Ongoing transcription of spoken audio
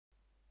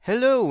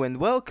Hello and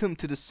welcome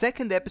to the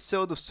second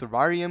episode of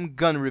Survarium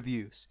gun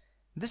reviews.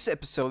 This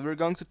episode we're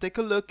going to take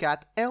a look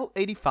at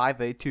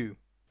L85A2.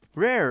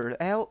 Rare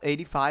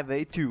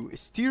L85A2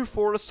 is tier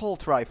 4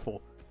 assault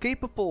rifle,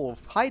 capable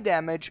of high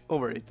damage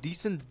over a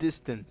decent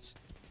distance.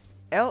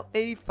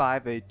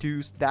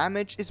 L85A2's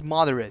damage is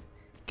moderate,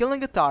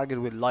 killing a target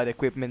with light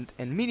equipment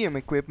and medium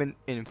equipment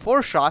in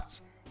 4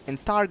 shots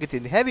and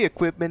targeted heavy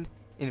equipment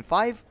in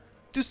 5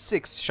 to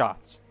 6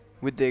 shots,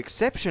 with the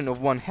exception of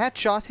one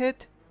headshot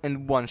hit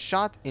and one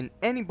shot in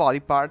any body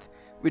part,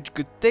 which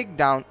could take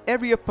down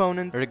every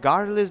opponent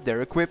regardless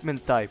their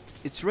equipment type.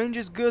 Its range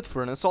is good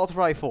for an assault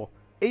rifle,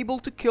 able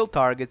to kill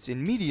targets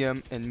in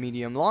medium and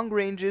medium long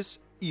ranges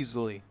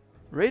easily.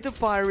 Rate of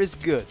fire is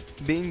good,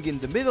 being in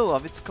the middle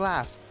of its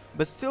class,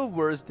 but still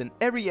worse than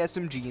every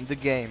SMG in the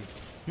game,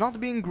 not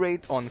being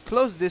great on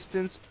close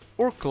distance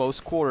or close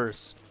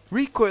quarters.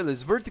 Recoil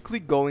is vertically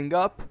going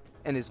up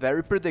and is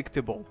very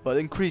predictable, but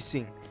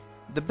increasing.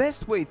 The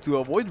best way to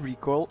avoid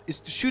recoil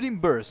is to shoot in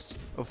bursts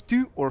of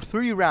 2 or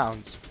 3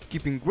 rounds,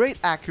 keeping great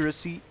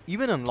accuracy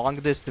even on long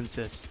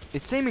distances.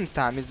 Its aiming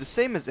time is the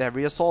same as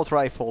every assault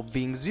rifle,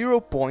 being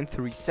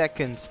 0.3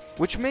 seconds,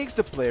 which makes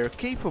the player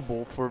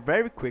capable for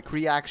very quick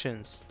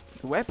reactions.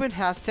 The weapon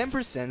has 10%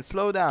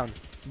 slowdown,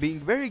 being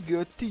very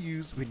good to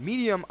use with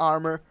medium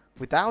armor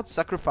without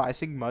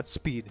sacrificing much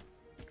speed.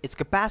 Its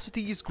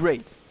capacity is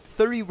great,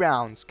 30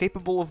 rounds,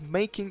 capable of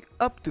making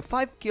up to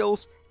 5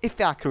 kills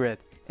if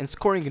accurate, and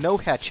scoring no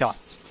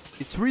headshots.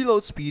 Its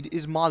reload speed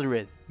is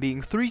moderate,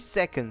 being 3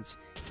 seconds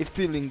if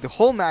filling the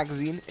whole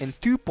magazine and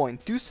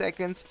 2.2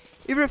 seconds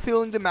if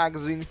refilling the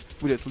magazine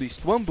with at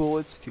least 1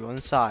 bullet still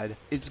inside.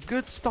 Its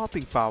good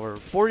stopping power,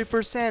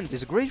 40%,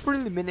 is great for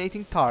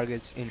eliminating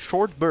targets in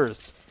short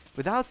bursts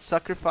without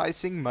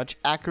sacrificing much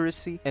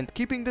accuracy and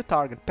keeping the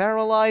target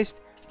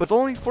paralyzed, but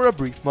only for a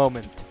brief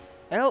moment.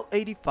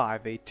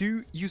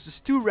 L85A2 uses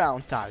 2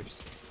 round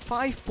types,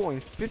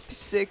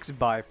 5.56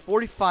 by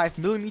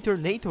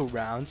 45mm NATO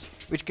rounds,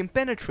 which can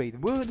penetrate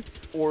wood,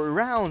 or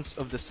rounds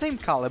of the same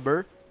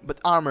caliber but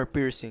armor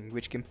piercing,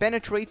 which can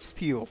penetrate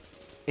steel.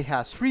 It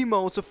has 3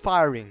 modes of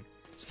firing: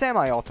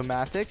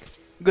 semi-automatic,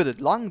 good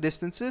at long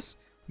distances;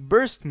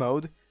 burst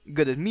mode,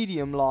 good at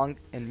medium long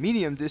and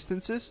medium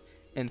distances;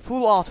 and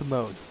full auto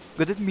mode,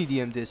 good at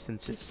medium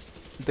distances.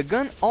 The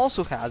gun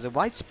also has a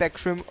wide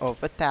spectrum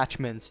of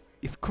attachments.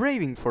 If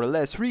craving for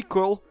less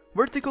recoil,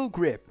 vertical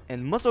grip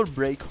and muzzle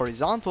brake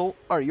horizontal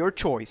are your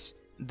choice.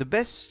 The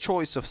best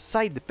choice of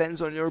sight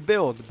depends on your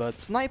build, but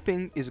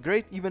sniping is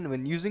great even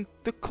when using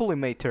the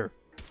collimator.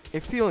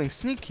 If feeling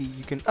sneaky,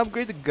 you can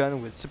upgrade the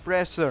gun with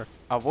suppressor,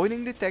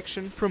 avoiding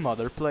detection from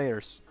other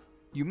players.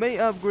 You may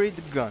upgrade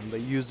the gun by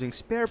using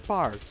spare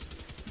parts.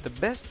 The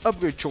best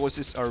upgrade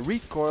choices are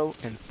recoil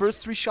and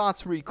first 3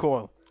 shots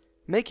recoil,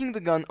 making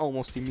the gun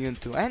almost immune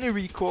to any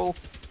recoil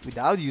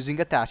without using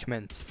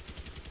attachments.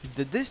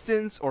 The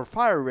distance or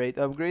fire rate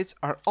upgrades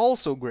are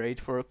also great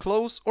for a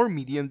close or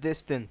medium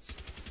distance.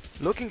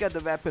 Looking at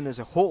the weapon as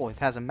a whole, it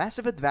has a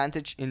massive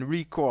advantage in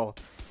recoil,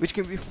 which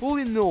can be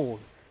fully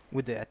nulled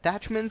with the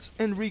attachments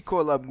and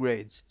recoil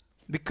upgrades,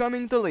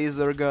 becoming the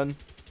laser gun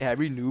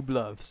every noob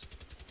loves.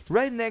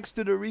 Right next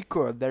to the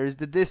recoil there is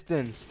the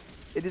distance.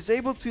 It is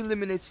able to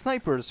eliminate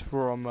snipers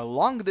from a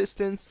long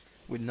distance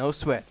with no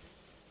sweat.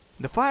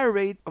 The fire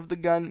rate of the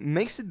gun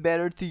makes it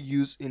better to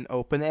use in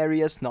open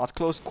areas, not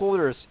close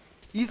quarters,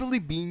 easily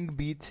being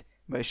beat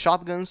by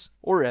shotguns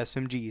or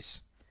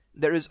SMGs.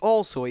 There is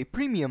also a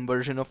premium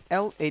version of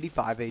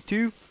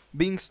L85A2,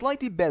 being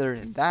slightly better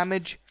in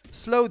damage,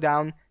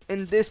 slowdown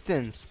and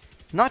distance,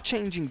 not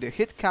changing the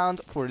hit count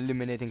for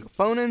eliminating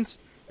opponents,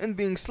 and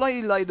being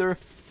slightly lighter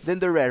than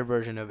the rare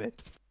version of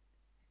it.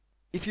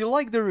 If you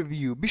liked the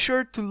review, be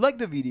sure to like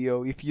the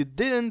video. If you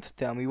didn't,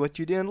 tell me what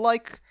you didn't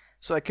like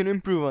so I can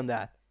improve on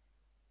that.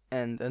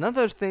 And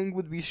another thing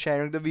would be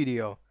sharing the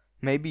video,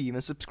 maybe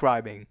even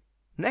subscribing.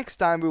 Next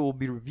time we will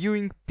be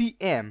reviewing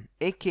PM,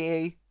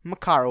 aka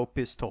Makarov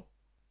pistol.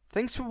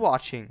 Thanks for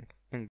watching.